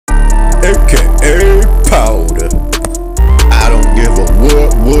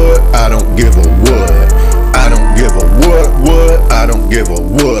give a what. I don't give a what. I don't give a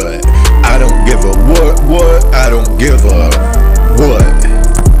what. I don't give a what. I don't give a what.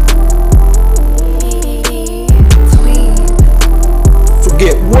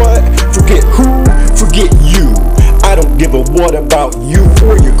 Forget what? Forget who? Forget you. I don't give a what about you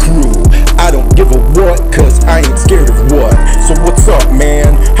or your crew. I don't give a what, cause I ain't scared of what. So what's up,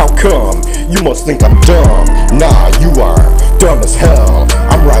 man? How come? You must think I'm dumb. Nah, you are dumb as hell.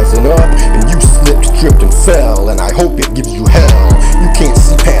 I'm rising up and you slipped, tripped and fell, and I hope it gives you hell. You can't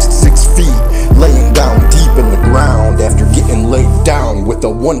see past 6 feet, laying down deep in the ground after getting laid down with a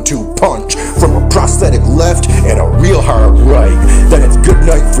 1-2 punch from a prosthetic left and a real hard right. Then it's good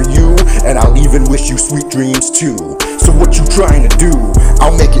night for you, and I'll even wish you sweet dreams too. So what you trying to do?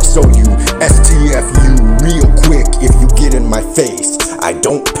 I'll make it so you STFU real quick if you get in my face. I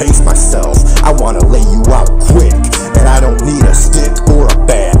don't pace myself, I wanna lay you out quick. And I don't need a stick or a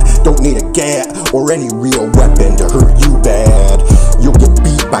bat, don't need a gat or any real weapon to hurt you bad. You'll get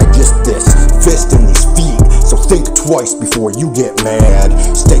beat by just this fist and these feet, so think twice before you get mad.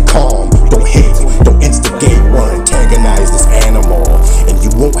 Stay calm, don't hate, don't instigate or antagonize this animal, and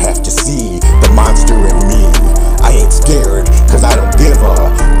you won't have to see the monster in me. I ain't scared, cause I don't give a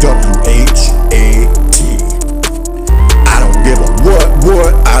W-H-A-T. I don't give a what.